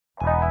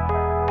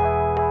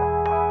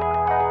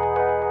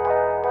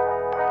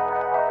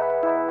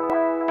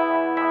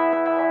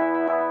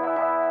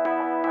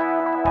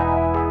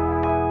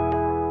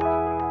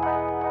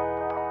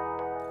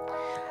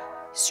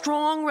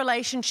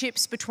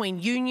relationships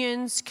between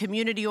unions,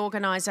 community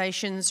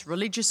organisations,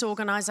 religious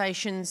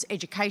organisations,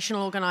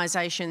 educational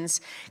organisations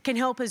can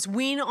help us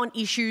win on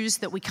issues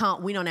that we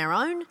can't win on our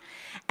own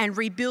and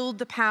rebuild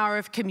the power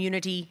of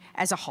community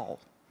as a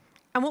whole.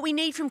 And what we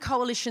need from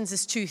coalitions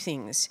is two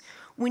things.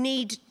 We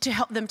need to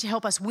help them to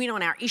help us win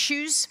on our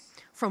issues,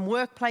 from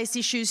workplace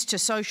issues to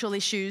social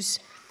issues,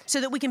 so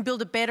that we can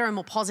build a better and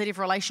more positive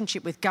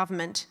relationship with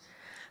government.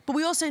 But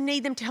we also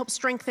need them to help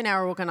strengthen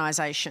our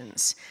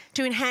organisations,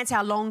 to enhance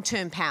our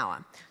long-term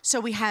power, so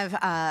we have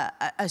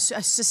a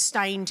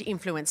sustained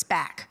influence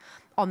back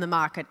on the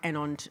market and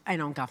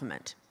on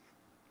government.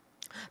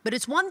 But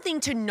it's one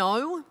thing to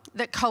know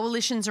that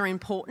coalitions are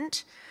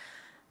important,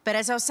 but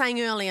as I was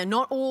saying earlier,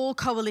 not all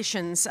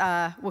coalitions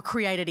were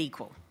created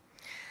equal.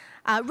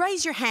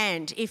 Raise your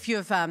hand if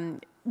you've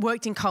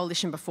worked in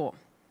coalition before.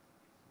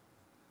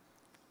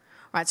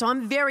 Right, so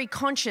I'm very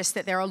conscious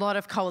that there are a lot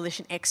of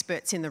coalition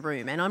experts in the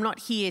room, and I'm not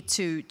here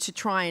to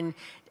try and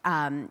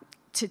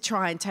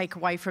take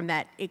away from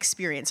that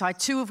experience. I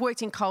too have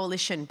worked in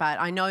coalition, but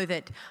I know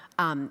that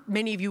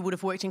many of you would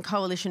have worked in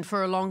coalition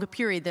for a longer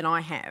period than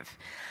I have.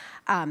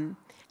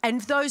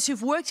 And those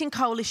who've worked in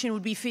coalition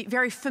would be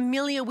very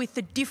familiar with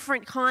the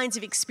different kinds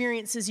of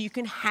experiences you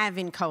can have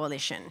in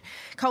coalition.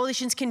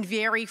 Coalitions can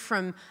vary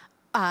from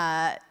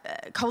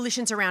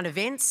coalitions around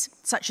events,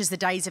 such as the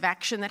Days of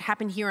Action that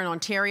happen here in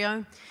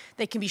Ontario.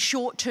 They can be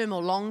short-term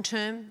or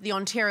long-term. The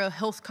Ontario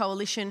Health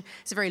Coalition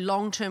is a very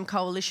long-term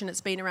coalition.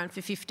 It's been around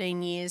for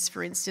 15 years,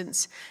 for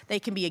instance. They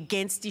can be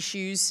against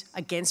issues,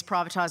 against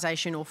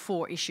privatisation, or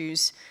for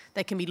issues.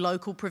 They can be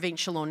local,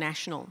 provincial, or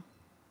national.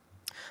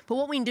 But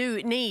what we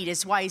need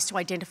is ways to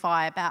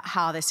identify about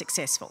how they're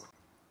successful.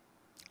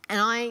 And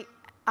I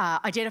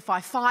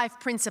identify 5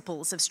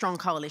 principles of strong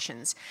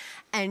coalitions.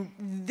 And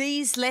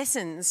these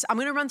lessons, I'm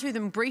going to run through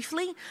them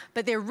briefly,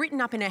 but they're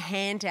written up in a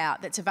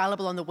handout that's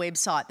available on the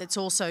website that's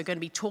also going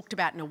to be talked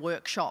about in a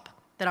workshop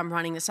that I'm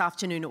running this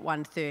afternoon at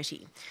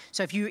 1:30.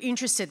 So if you're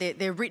interested,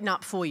 they're written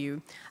up for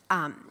you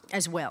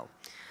as well.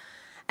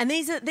 And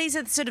these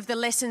are sort of the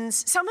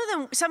lessons,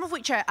 some of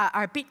which are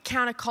a bit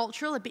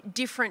countercultural, a bit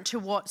different to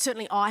what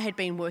certainly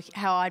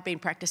how I'd been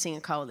practicing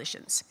in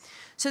coalitions.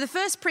 So the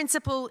first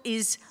principle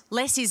is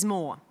less is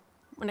more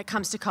when it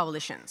comes to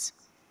coalitions.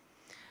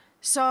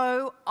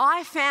 So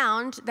I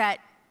found that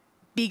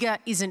bigger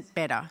isn't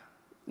better.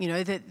 You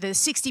know, the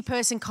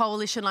 60-person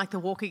coalition like the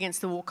Walk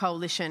Against the War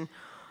coalition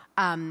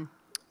didn't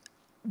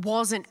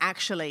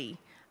actually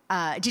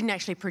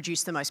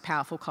produce the most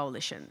powerful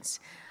coalitions.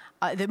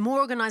 That more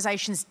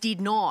organisations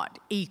did not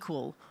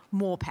equal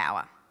more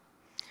power.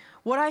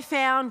 What I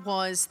found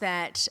was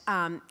that,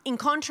 in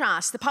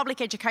contrast, the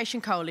Public Education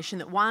Coalition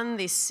that won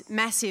this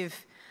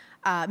massive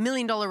 $1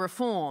 million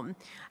reform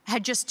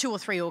had just 2 or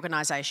 3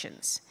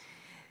 organisations.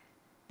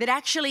 That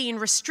actually, in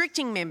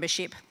restricting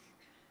membership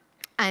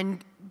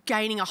and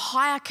gaining a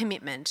higher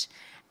commitment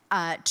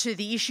to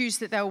the issues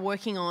that they were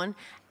working on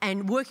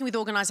and working with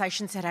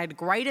organisations that had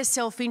greater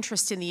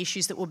self-interest in the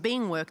issues that were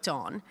being worked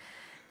on,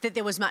 that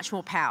there was much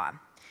more power.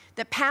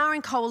 The power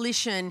in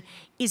coalition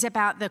is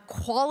about the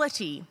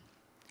quality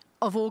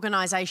of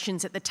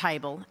organisations at the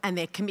table and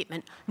their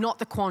commitment, not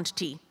the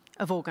quantity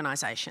of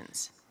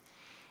organisations.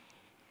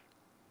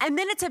 And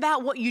then it's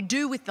about what you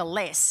do with the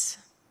less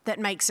that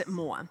makes it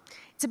more.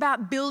 It's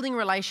about building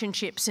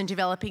relationships and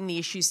developing the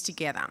issues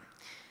together.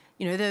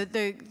 You know,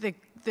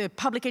 the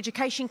public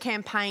education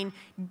campaign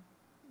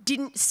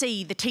didn't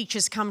see the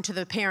teachers come to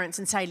the parents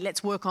and say,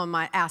 let's work on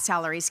our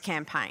salaries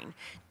campaign.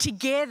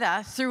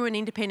 Together, through an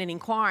independent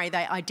inquiry,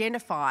 they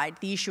identified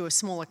the issue of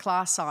smaller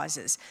class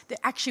sizes that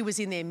actually was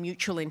in their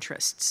mutual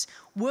interests.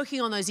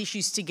 Working on those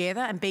issues together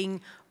and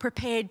being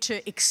prepared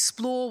to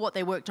explore what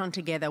they worked on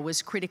together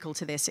was critical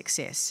to their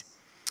success.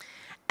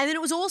 And then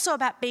it was also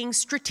about being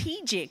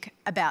strategic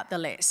about the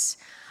less.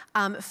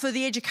 For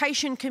the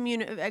Education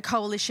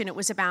Coalition, it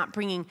was about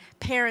bringing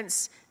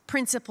parents,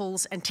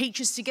 principals and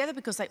teachers together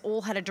because they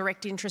all had a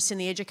direct interest in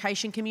the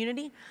education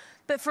community.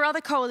 But for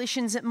other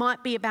coalitions, it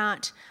might be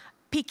about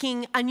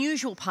picking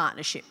unusual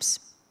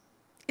partnerships.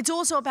 It's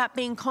also about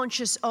being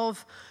conscious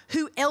of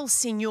who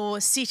else in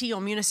your city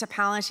or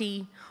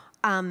municipality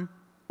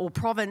or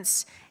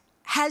province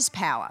has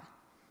power.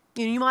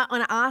 You know, you might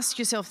want to ask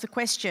yourself the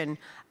question,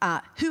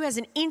 who has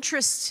an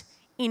interest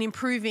in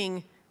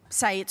improving,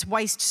 say, its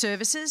waste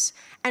services,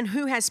 and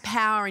who has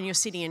power in your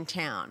city and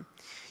town?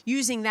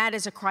 Using that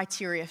as a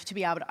criteria to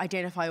be able to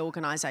identify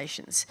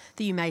organisations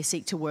that you may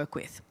seek to work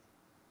with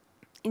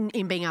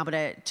in being able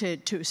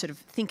to sort of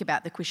think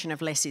about the question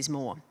of less is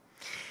more.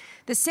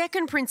 The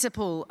second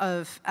principle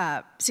of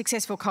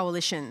successful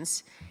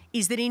coalitions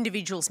is that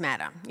individuals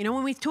matter. You know,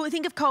 when we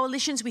think of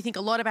coalitions, we think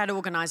a lot about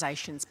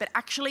organisations, but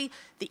actually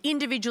the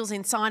individuals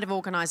inside of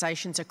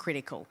organisations are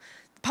critical.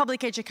 The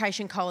Public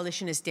Education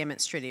Coalition is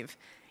demonstrative.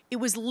 It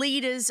was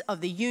leaders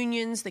of the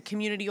unions, the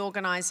community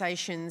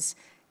organisations,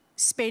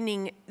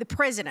 spending the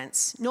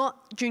presidents,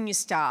 not junior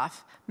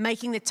staff,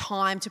 making the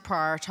time to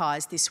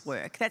prioritise this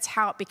work. That's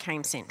how it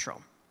became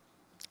central.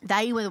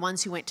 They were the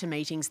ones who went to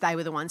meetings. They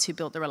were the ones who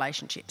built the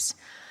relationships.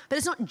 But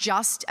it's not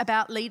just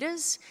about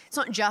leaders. It's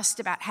not just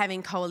about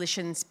having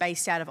coalitions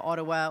based out of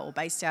Ottawa or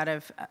based out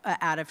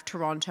of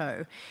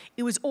Toronto.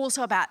 It was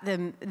also about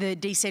the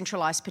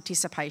decentralised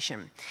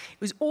participation.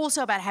 It was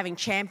also about having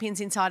champions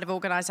inside of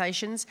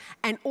organisations,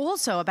 and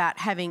also about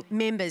having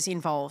members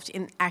involved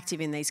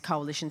active in these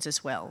coalitions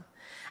as well.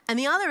 And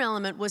the other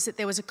element was that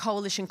there was a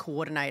coalition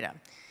coordinator.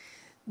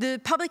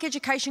 The Public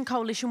Education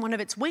Coalition, one of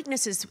its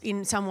weaknesses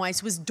in some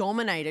ways, was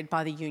dominated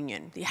by the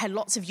union. It had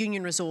lots of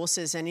union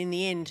resources, and in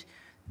the end,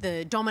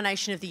 the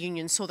domination of the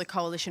union saw the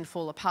coalition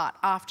fall apart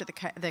after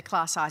the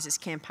class sizes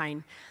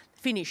campaign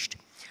finished.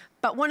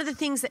 But one of the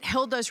things that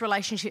held those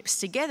relationships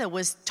together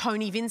was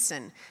Tony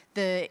Vinson,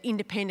 the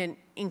independent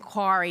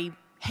inquiry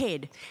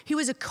head. He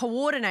was a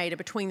coordinator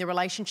between the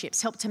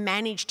relationships, helped to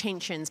manage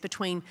tensions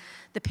between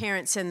the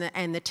parents and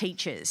the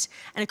teachers.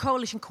 And a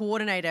coalition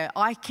coordinator,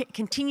 I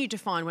continued to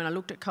find when I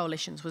looked at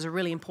coalitions, was a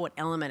really important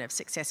element of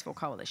successful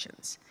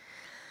coalitions.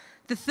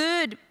 The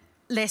third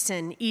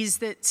lesson is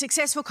that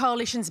successful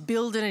coalitions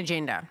build an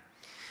agenda.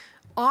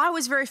 I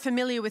was very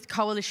familiar with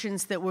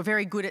coalitions that were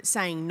very good at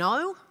saying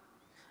no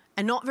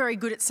and not very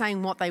good at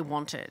saying what they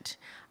wanted.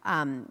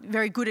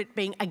 Very good at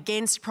being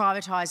against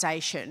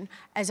privatisation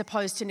as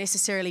opposed to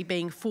necessarily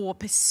being for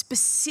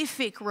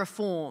specific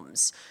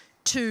reforms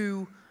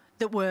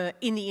that were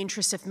in the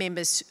interest of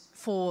members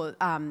for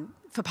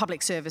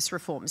public service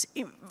reforms,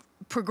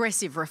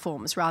 progressive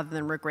reforms rather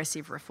than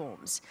regressive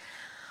reforms.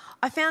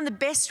 I found the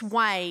best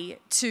way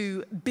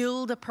to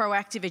build a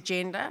proactive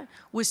agenda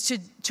was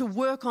to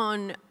work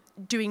on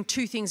doing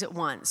two things at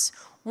once.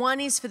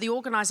 One is for the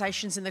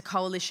organisations in the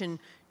coalition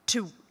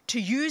to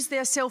use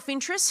their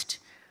self-interest,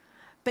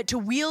 but to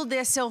wield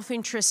their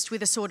self-interest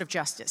with a sort of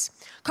justice.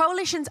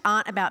 Coalitions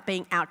aren't about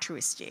being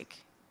altruistic.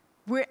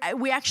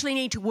 We actually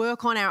need to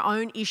work on our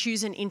own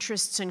issues and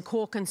interests and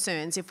core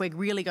concerns if we're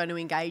really going to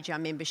engage our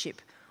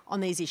membership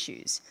on these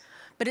issues.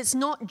 But it's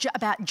not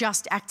about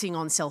just acting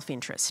on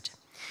self-interest.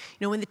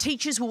 You know, when the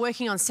teachers were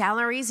working on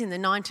salaries in the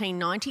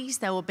 1990s,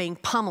 they were being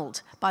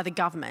pummeled by the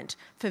government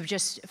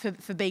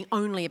for being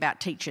only about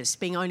teachers,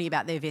 being only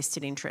about their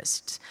vested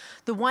interests.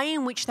 The way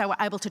in which they were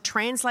able to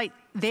translate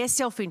their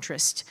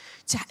self-interest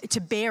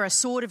to bear a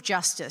sword of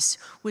justice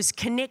was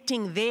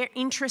connecting their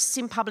interests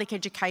in public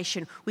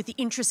education with the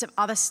interests of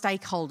other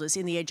stakeholders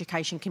in the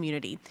education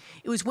community.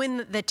 It was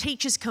when the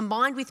teachers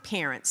combined with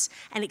parents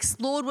and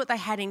explored what they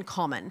had in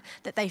common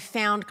that they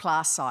found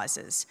class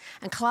sizes.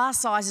 And class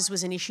sizes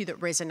was an issue that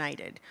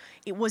resonated.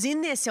 It was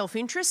in their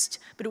self-interest,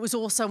 but it was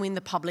also in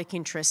the public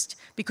interest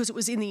because it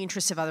was in the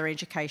interests of other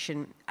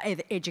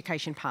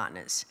education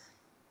partners.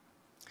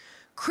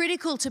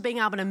 Critical to being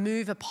able to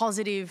move a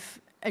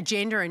positive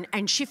agenda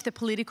and shift the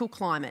political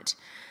climate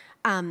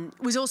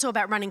was also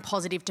about running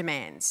positive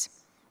demands.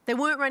 They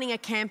weren't running a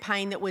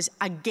campaign that was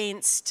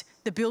against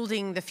the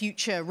Building the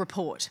Future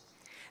report.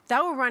 They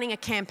were running a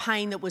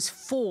campaign that was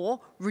for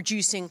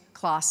reducing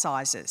class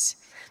sizes.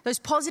 Those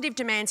positive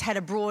demands had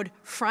a broad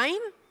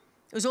frame.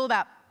 It was all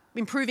about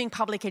improving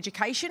public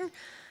education,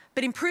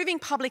 but improving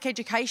public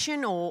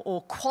education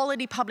or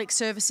quality public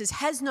services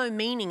has no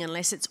meaning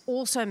unless it's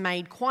also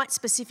made quite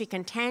specific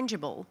and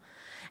tangible.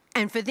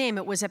 And for them,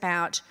 it was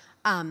about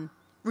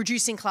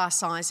reducing class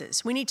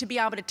sizes. We need to be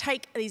able to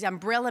take these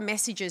umbrella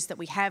messages that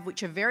we have,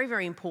 which are very,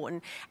 very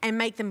important, and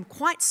make them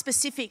quite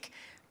specific,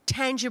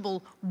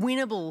 tangible,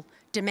 winnable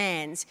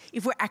demands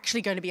if we're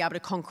actually going to be able to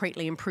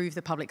concretely improve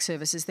the public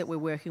services that we're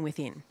working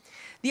within.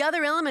 The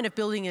other element of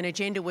building an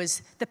agenda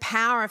was the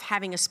power of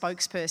having a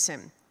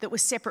spokesperson that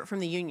was separate from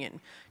the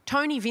union.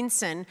 Tony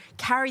Vinson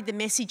carried the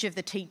message of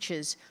the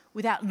teachers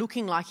without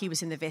looking like he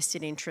was in the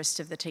vested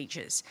interest of the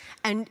teachers.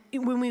 And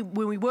when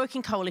we work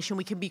in coalition,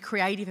 we can be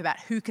creative about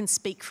who can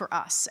speak for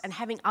us, and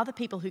having other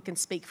people who can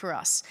speak for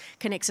us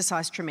can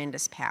exercise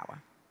tremendous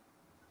power.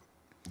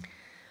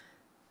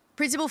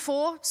 Principle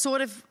 4,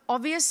 sort of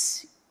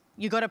obvious.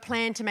 You've got a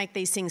plan to make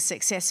these things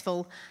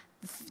successful.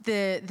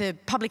 The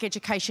Public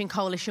Education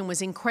Coalition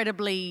was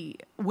incredibly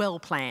well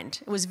planned.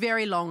 It was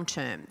very long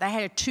term. They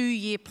had a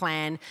 2-year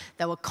plan.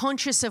 They were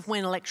conscious of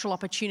when electoral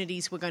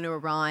opportunities were going to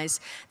arise.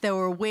 They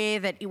were aware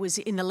that it was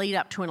in the lead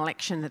up to an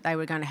election that they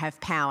were going to have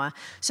power.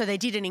 So they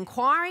did an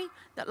inquiry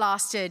that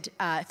lasted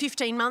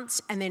 15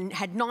 months and then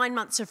had 9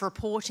 months of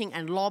reporting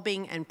and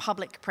lobbying and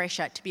public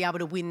pressure to be able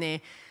to win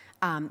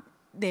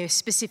their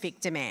specific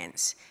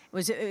demands.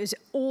 It was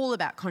all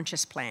about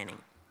conscious planning.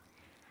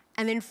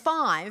 And then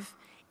 5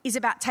 is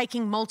about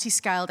taking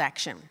multi-scaled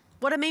action.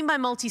 What I mean by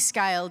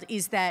multi-scaled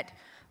is that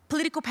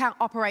political power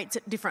operates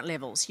at different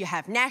levels. You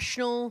have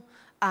national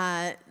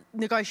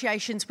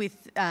negotiations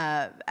with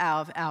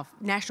our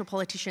national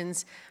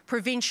politicians,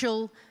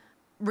 provincial,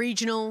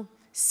 regional,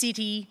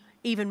 city,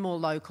 even more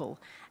local.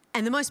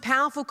 And the most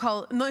powerful,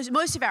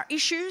 most of our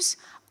issues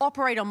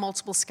operate on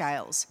multiple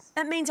scales.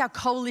 That means our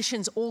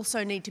coalitions also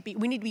we need to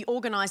be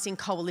organised in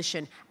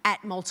coalition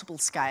at multiple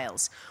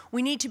scales.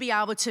 We need to be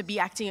able to be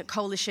acting at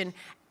coalition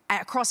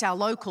across our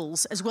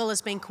locals as well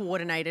as being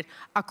coordinated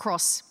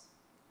across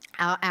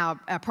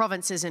our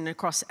provinces and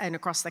across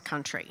the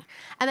country.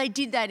 And they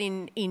did that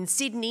in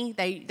Sydney.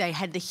 They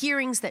had the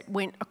hearings that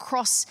went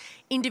across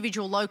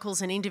individual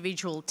locals and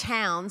individual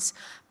towns,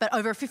 but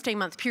over a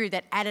 15-month period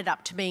that added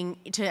up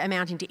to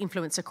amounting to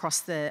influence across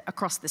the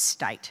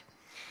state.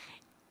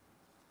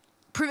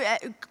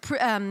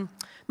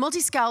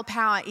 Multi-scale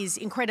power is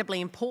incredibly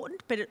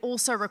important, but it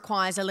also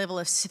requires a level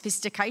of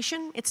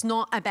sophistication. It's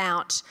not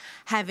about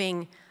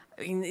having,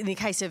 in the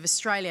case of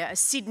Australia,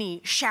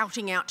 Sydney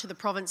shouting out to the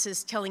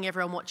provinces, telling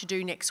everyone what to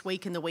do next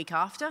week and the week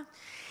after.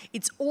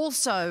 It's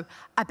also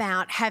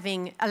about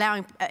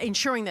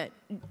ensuring that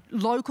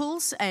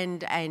locals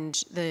and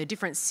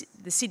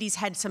the cities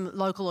had some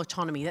local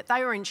autonomy, that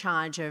they were in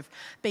charge of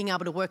being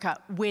able to work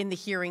out when the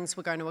hearings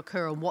were going to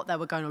occur and what they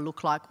were going to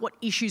look like, what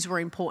issues were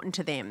important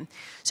to them.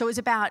 So it was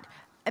about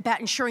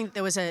ensuring that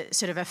there was a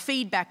sort of a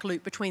feedback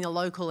loop between the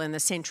local and the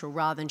central,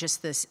 rather than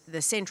just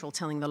the central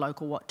telling the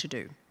local what to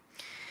do.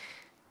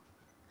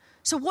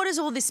 So what does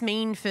all this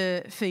mean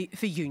for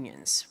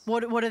unions?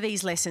 What do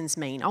these lessons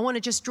mean? I want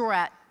to just draw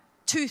out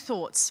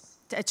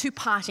two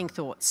parting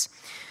thoughts.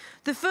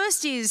 The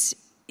first is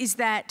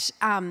that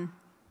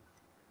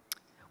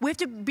we have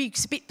to be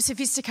a bit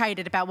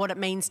sophisticated about what it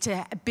means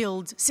to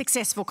build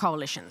successful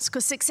coalitions,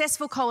 because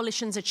successful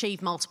coalitions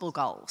achieve multiple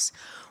goals.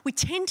 I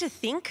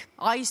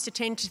used to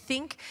tend to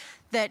think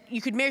that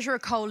you could measure a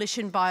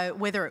coalition by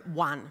whether it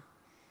won.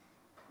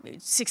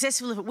 It's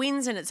successful if it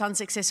wins and it's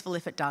unsuccessful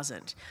if it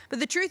doesn't. But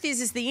the truth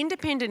is the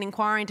independent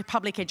inquiry into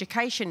public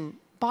education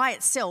by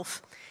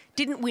itself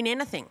didn't win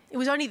anything. It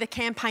was only the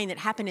campaign that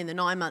happened in the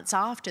 9 months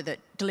after that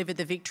delivered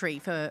the victory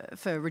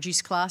for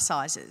reduced class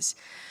sizes.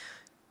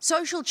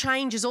 Social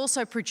change is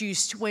also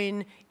produced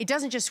when it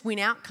doesn't just win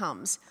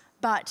outcomes,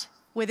 but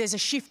where there's a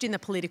shift in the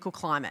political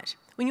climate,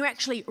 when you're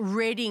actually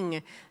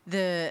readying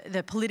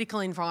the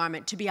political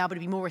environment to be able to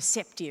be more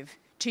receptive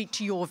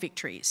to your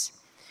victories.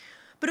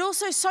 But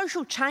also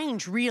social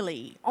change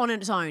really on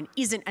its own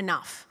isn't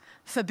enough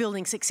for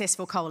building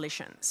successful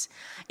coalitions.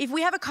 If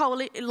we have a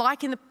coalition,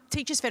 like in the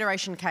Teachers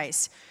Federation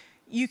case,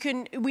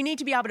 we need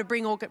to be able to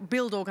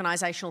build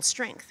organisational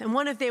strength. And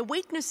one of their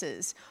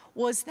weaknesses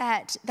was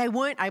that they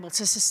weren't able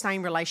to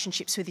sustain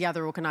relationships with the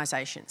other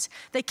organisations.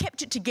 They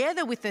kept it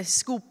together with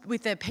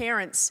the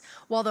parents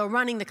while they were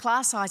running the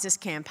class sizes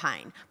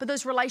campaign, but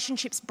those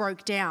relationships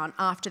broke down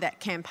after that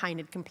campaign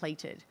had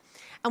completed.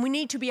 And we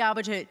need to be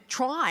able to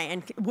try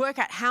and work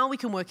out how we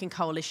can work in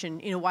coalition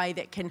in a way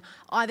that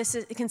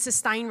can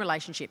sustain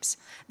relationships.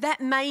 That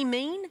may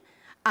mean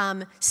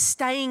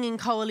staying in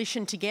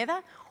coalition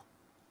together.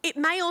 It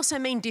may also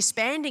mean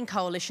disbanding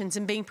coalitions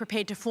and being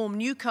prepared to form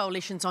new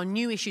coalitions on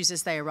new issues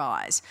as they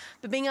arise.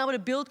 But being able to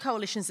build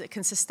coalitions that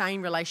can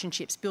sustain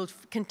relationships,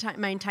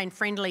 maintain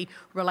friendly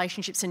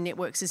relationships and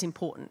networks is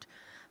important.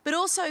 But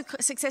also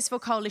successful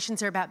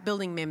coalitions are about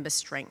building member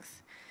strength.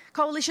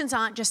 Coalitions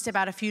aren't just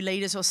about a few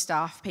leaders or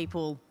staff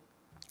people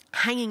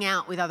hanging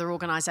out with other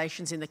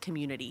organisations in the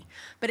community,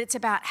 but it's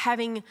about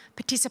having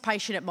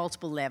participation at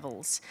multiple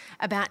levels,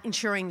 about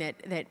ensuring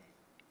that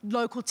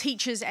local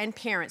teachers and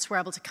parents were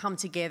able to come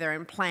together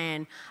and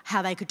plan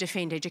how they could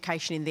defend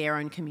education in their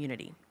own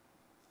community.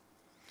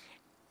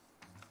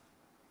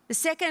 The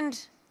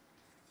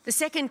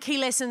second key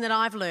lesson that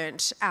I've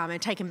learnt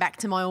and taken back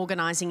to my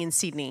organising in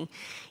Sydney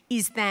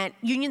is that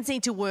unions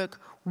need to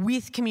work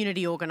with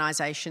community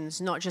organisations,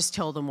 not just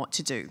tell them what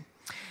to do.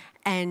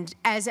 And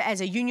as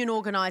a union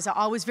organiser,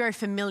 I was very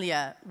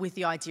familiar with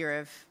the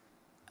idea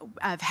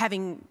of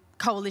having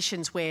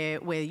coalitions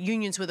where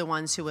unions were the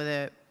ones who were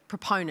the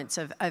proponents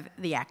of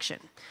the action.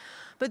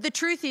 But the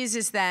truth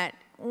is that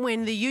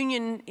when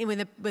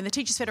the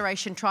Teachers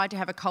Federation tried to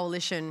have a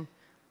coalition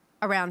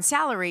around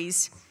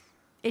salaries,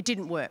 it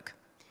didn't work.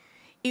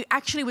 It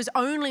actually was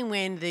only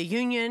when the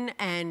union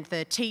and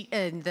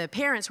the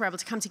parents were able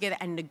to come together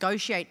and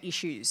negotiate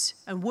issues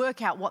and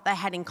work out what they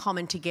had in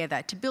common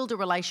together, to build a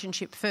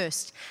relationship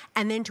first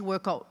and then to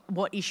work out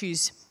what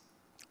issues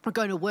were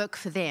going to work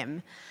for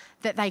them,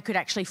 that they could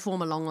actually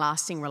form a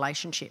long-lasting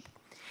relationship.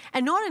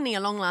 And not only a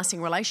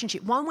long-lasting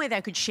relationship, one where they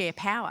could share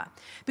power.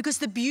 Because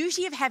the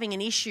beauty of having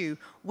an issue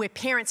where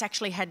parents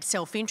actually had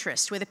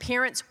self-interest, where the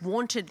parents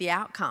wanted the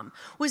outcome,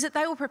 was that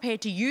they were prepared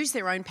to use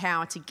their own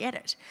power to get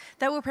it.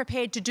 They were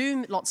prepared to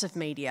do lots of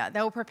media.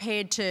 They were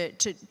prepared to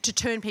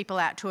turn people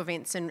out to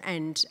events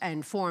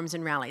and forums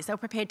and rallies. They were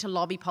prepared to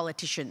lobby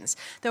politicians.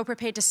 They were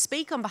prepared to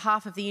speak on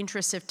behalf of the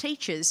interests of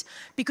teachers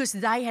because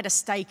they had a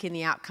stake in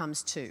the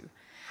outcomes too.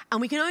 And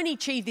we can only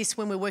achieve this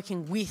when we're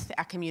working with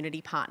our community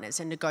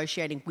partners and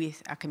negotiating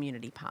with our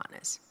community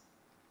partners.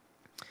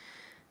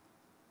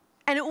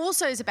 And it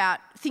also is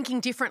about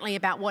thinking differently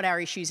about what our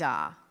issues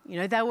are. You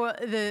know,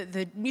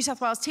 the New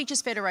South Wales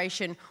Teachers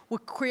Federation were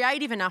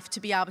creative enough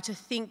to be able to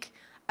think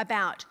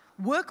about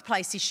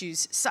workplace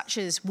issues such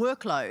as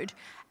workload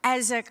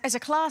as a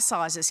class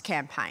sizes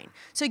campaign.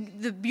 So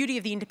the beauty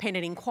of the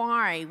independent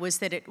inquiry was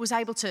that it was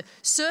able to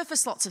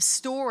surface lots of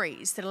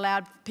stories that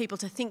allowed people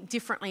to think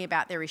differently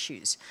about their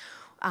issues.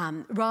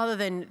 rather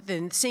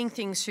than seeing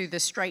things through the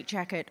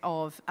straitjacket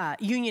of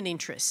union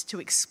interests, to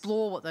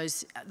explore what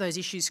those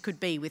issues could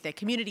be with their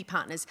community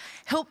partners,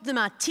 helped them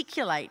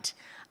articulate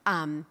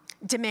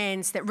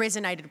demands that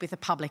resonated with the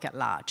public at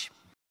large.